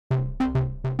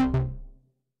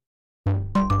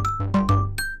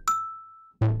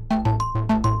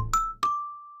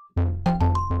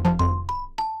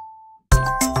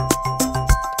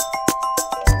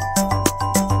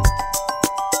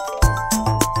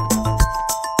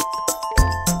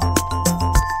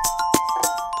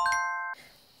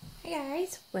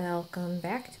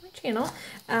channel.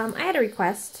 I had a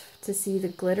request to see the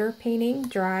glitter painting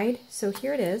dried, so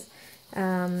here it is.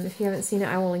 If you haven't seen it,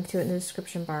 I will link to it in the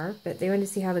description bar, but they wanted to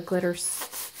see how the glitter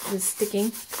is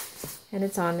sticking, and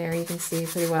it's on there. You can see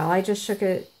pretty well. I just shook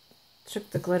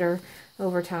the glitter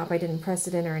over top. I didn't press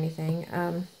it in or anything.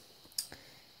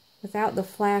 Without the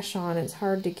flash on, it's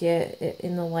hard to get it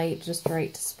in the light just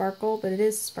right to sparkle, but it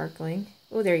is sparkling.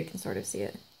 Oh, there you can sort of see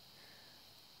it.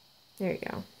 There you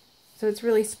go. So it's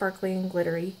really sparkly and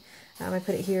glittery. I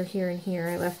put it here, here, and here.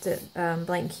 I left it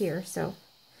blank here, so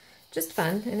just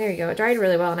fun. And there you go. It dried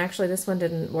really well, and actually this one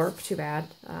didn't warp too bad.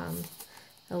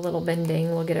 A little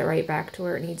bending will get it right back to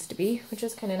where it needs to be, which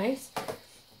is kind of nice.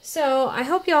 So I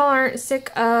hope y'all aren't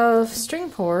sick of string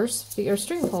pulls,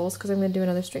 because I'm going to do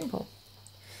another string pull.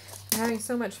 I'm having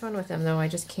so much fun with them, though, I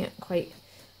just can't quite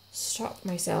stop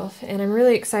myself. And I'm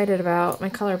really excited about my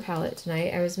color palette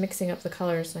tonight. I was mixing up the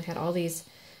colors, and I had all these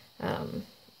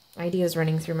ideas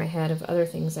running through my head of other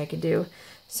things I could do.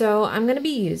 So I'm going to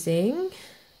be using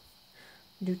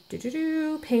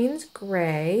Paynes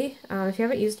Gray. If you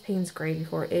haven't used Paynes Gray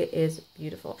before, it is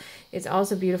beautiful. It's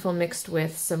also beautiful mixed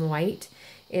with some white.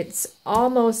 It's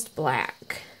almost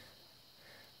black.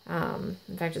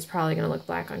 In fact, it's probably going to look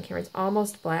black on camera. It's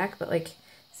almost black, but like,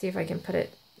 see if I can put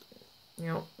it, you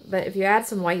know, but if you add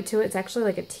some white to it, it's actually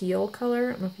like a teal color.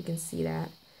 I don't know if you can see that.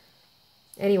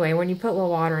 Anyway, when you put a little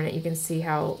water in it, you can see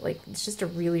how, like, it's just a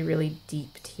really, really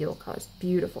deep teal color. It's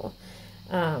beautiful.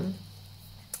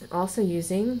 Also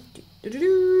using, make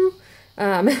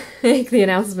the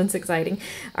announcements exciting,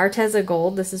 Arteza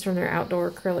Gold. This is from their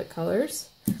Outdoor Acrylic colors.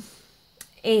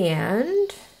 And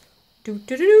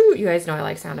you guys know I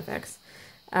like sound effects.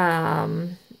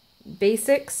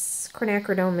 Basics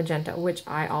Quinacridone Magenta, which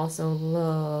I also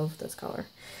love this color.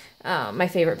 My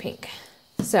favorite pink.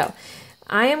 So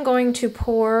I am going to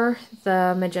pour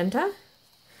the magenta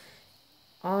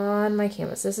on my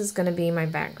canvas. This is going to be my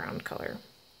background color.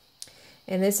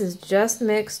 And this is just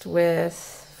mixed with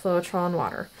Floetrol and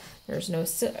water. There's no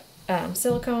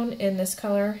silicone in this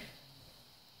color.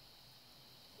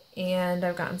 And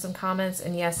I've gotten some comments,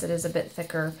 and yes, it is a bit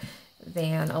thicker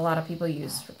than a lot of people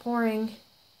use for pouring.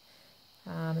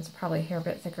 It's probably a hair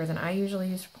bit thicker than I usually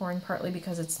use for pouring, partly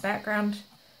because it's background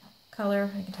color.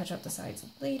 I can touch up the sides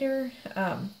later.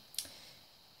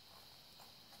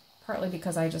 Partly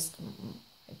because I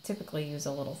typically use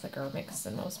a little thicker mix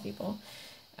than most people.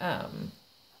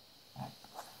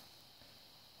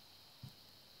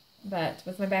 But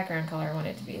with my background color, I want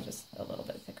it to be just a little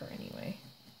bit thicker anyway.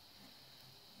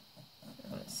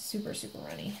 I want it super, super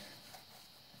runny.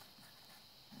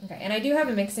 Okay, and I do have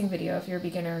a mixing video. If you're a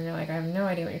beginner and you're like, I have no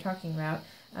idea what you're talking about,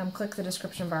 click the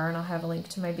description bar and I'll have a link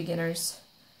to my beginner's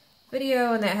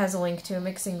video, and that has a link to a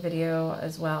mixing video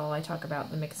as well. I talk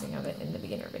about the mixing of it in the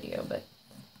beginner video, but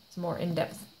it's a more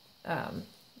in-depth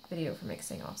video for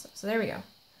mixing also. So there we go.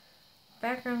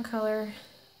 Background color.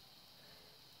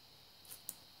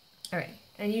 Alright,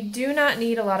 and you do not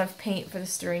need a lot of paint for the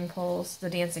string pulls, I'm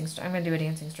going to do a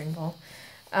dancing string pull.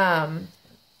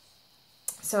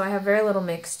 So I have very little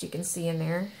mixed, you can see in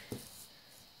there,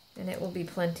 and it will be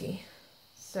plenty.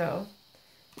 So,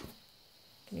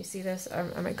 can you see this? Are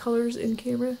my colors in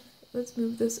camera? Let's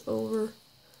move this over.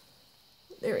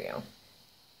 There we go.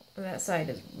 And that side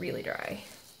is really dry.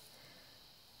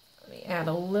 Let me add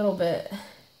a little bit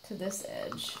to this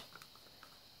edge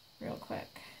real quick.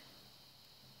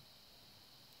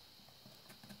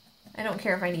 I don't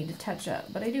care if I need to touch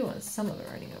up, but I do want some of it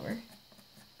running over.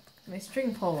 My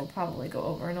string pull will probably go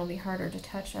over, and it'll be harder to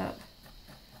touch up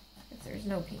if there's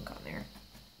no pink on there.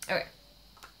 Okay.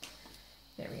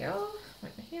 There we go.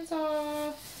 Wipe my hands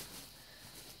off.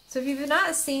 So if you've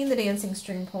not seen the dancing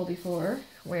string pull before,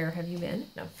 where have you been?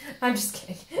 No, I'm just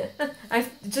kidding. It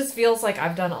just feels like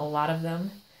I've done a lot of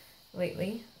them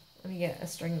lately. Let me get a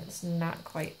string that's not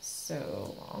quite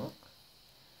so long.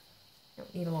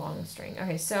 Don't need a long string.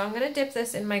 Okay, so I'm going to dip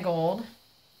this in my gold.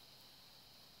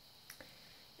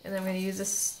 And then I'm going to use a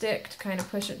stick to kind of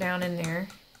push it down in there.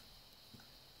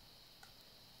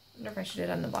 I wonder if I should do it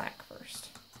on the black first.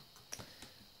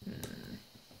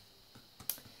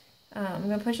 I'm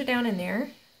going to push it down in there.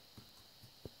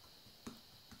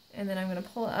 And then I'm going to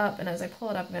pull it up. And as I pull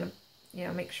it up, I'm going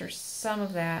to, make sure some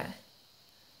of that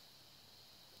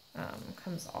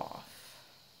comes off.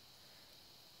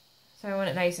 So I want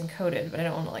it nice and coated, but I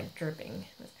don't want it like dripping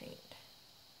with paint.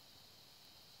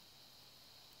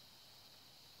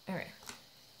 Alright.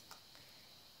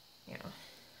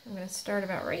 I'm going to start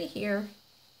about right here.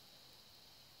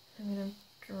 I'm going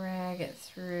to drag it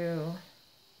through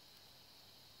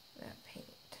that paint.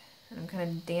 And I'm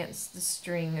going to dance the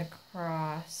string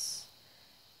across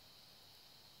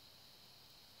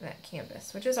that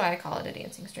canvas, which is why I call it a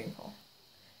dancing string pole.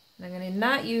 And I'm going to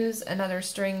not use another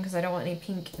string because I don't want any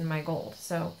pink in my gold.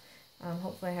 So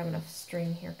hopefully I have enough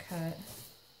string here cut.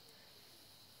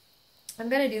 I'm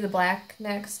going to do the black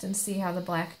next and see how the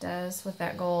black does with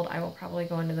that gold. I will probably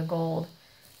go into the gold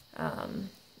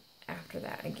after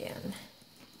that again.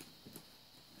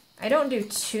 I don't do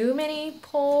too many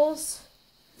poles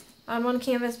on one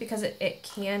canvas because it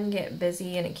can get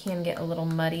busy and it can get a little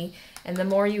muddy. And the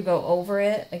more you go over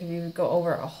it, like if you go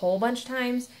over it a whole bunch of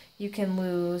times, you can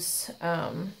lose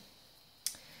the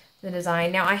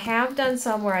design. Now I have done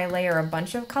some where I layer a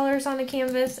bunch of colors on the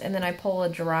canvas and then I pull a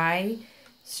dry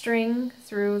string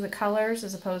through the colors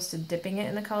as opposed to dipping it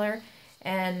in the color.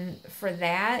 And for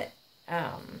that,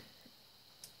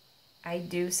 I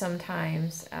do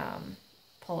sometimes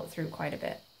pull it through quite a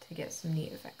bit to get some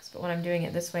neat effects. But when I'm doing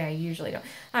it this way, I usually don't.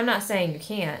 I'm not saying you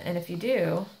can't, and if you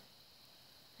do,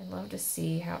 I'd love to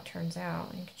see how it turns out.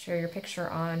 You can share your picture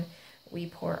on We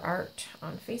Pour Art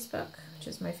on Facebook, which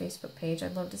is my Facebook page.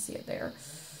 I'd love to see it there.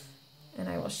 And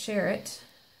I will share it.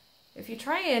 If you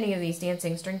try any of these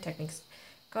dancing string techniques,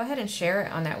 go ahead and share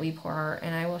it on that We Pour Art,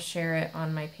 and I will share it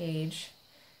on my page,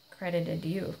 credited to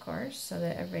you, of course, so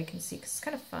that everybody can see, 'cause it's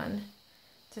kind of fun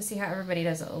to see how everybody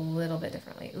does it a little bit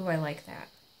differently. Ooh, I like that.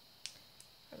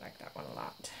 I like that one a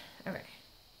lot. Okay.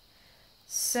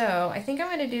 So I think I'm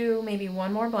going to do maybe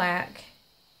one more black,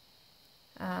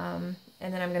 and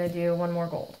then I'm going to do one more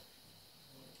gold.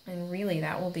 And really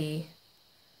that will be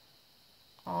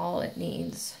all it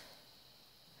needs.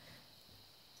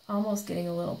 Almost getting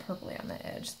a little purpley on the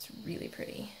edge. It's really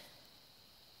pretty.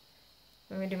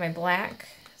 I'm going to do my black,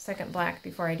 second black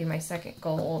before I do my second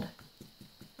gold.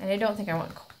 And I don't think I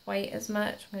want quite as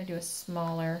much. I'm going to do a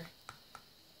smaller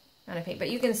amount of paint.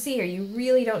 But you can see here, you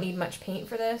really don't need much paint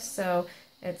for this. So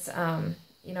it's,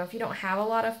 you know, if you don't have a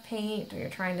lot of paint or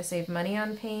you're trying to save money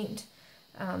on paint,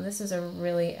 this is a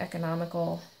really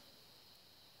economical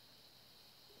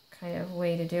kind of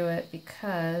way to do it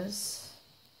because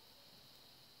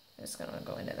I'm just going to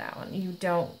go into that one. You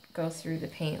don't go through the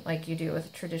paint like you do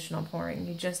with traditional pouring.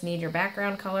 You just need your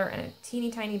background color and a teeny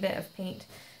tiny bit of paint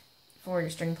for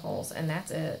your string poles, and that's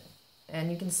it.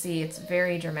 And you can see it's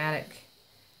very dramatic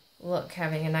look,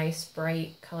 having a nice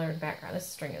bright colored background. This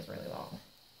string is really long.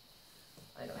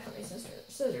 I don't have any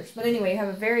scissors. But anyway, you have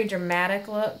a very dramatic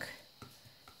look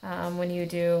when you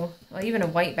do, well, even a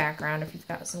white background, if you've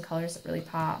got some colors that really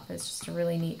pop. It's just a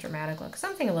really neat dramatic look.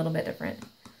 Something a little bit different.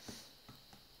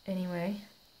 Anyway,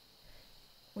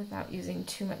 without using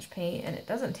too much paint, and it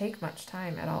doesn't take much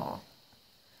time at all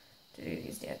to do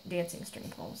these dancing string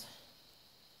poles.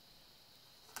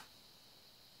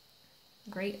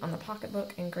 Great on the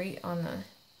pocketbook and great on the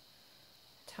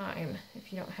time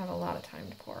if you don't have a lot of time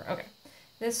to pour. Okay,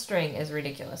 this string is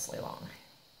ridiculously long.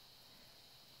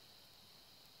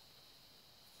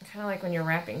 Kind of like when you're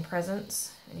wrapping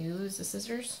presents and you lose the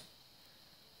scissors.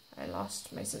 I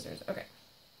lost my scissors. Okay.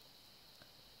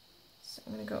 So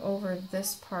I'm going to go over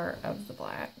this part of the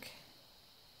black.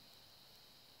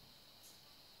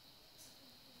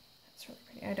 That's really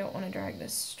pretty. I don't want to drag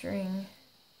this string.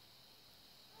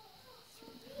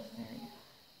 There you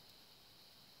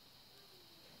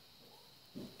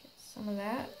go. Get some of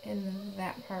that in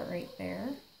that part right there.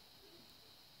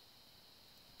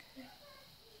 Okay.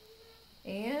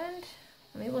 And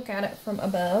let me look at it from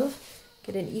above.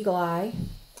 Get an eagle eye.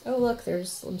 Oh, look,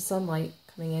 there's some sunlight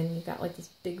coming in. You've got like this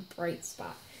big bright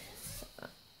spot.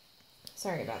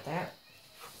 Sorry about that.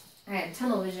 I had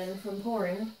tunnel vision from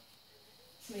pouring.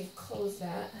 Let me close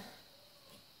that.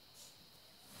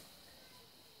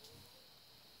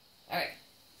 Alright.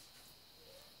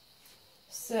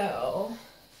 So,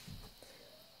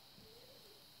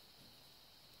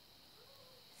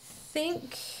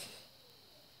 think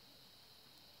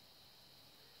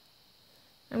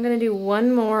I'm going to do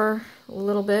one more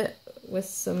little bit with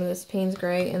some of this Payne's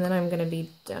Gray, and then I'm going to be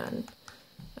done.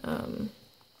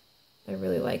 I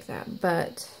really like that,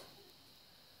 but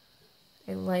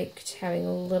I liked having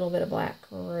a little bit of black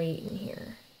right in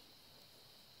here.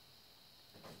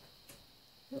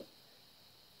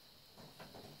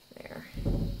 There.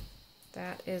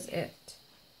 That is it.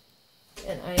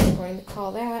 And I am going to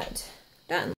call that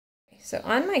done. So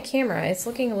on my camera, it's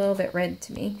looking a little bit red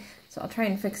to me. So I'll try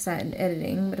and fix that in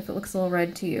editing, but if it looks a little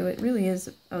red to you, it really is,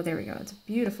 oh, there we go. It's a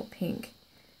beautiful pink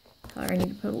color. I need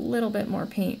to put a little bit more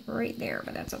paint right there,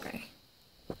 but that's okay.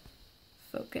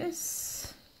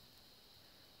 Focus.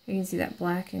 You can see that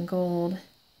black and gold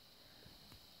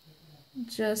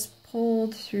just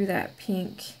pulled through that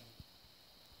pink.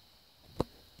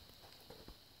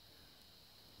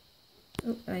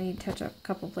 Oh, I need to touch up a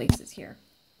couple places here.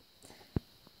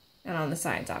 And on the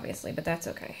sides, obviously, but that's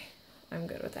okay. I'm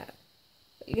good with that.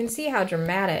 But you can see how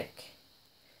dramatic,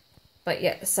 but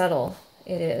yet subtle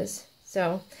it is.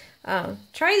 So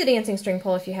try the dancing string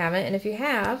pull if you haven't, and if you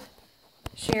have,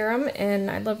 share them,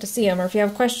 and I'd love to see them. Or if you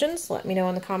have questions, let me know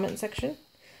in the comment section.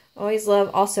 Always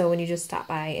love also when you just stop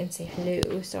by and say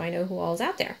hello, so I know who all is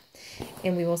out there.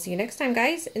 And we will see you next time,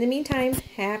 guys. In the meantime,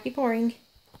 happy pouring.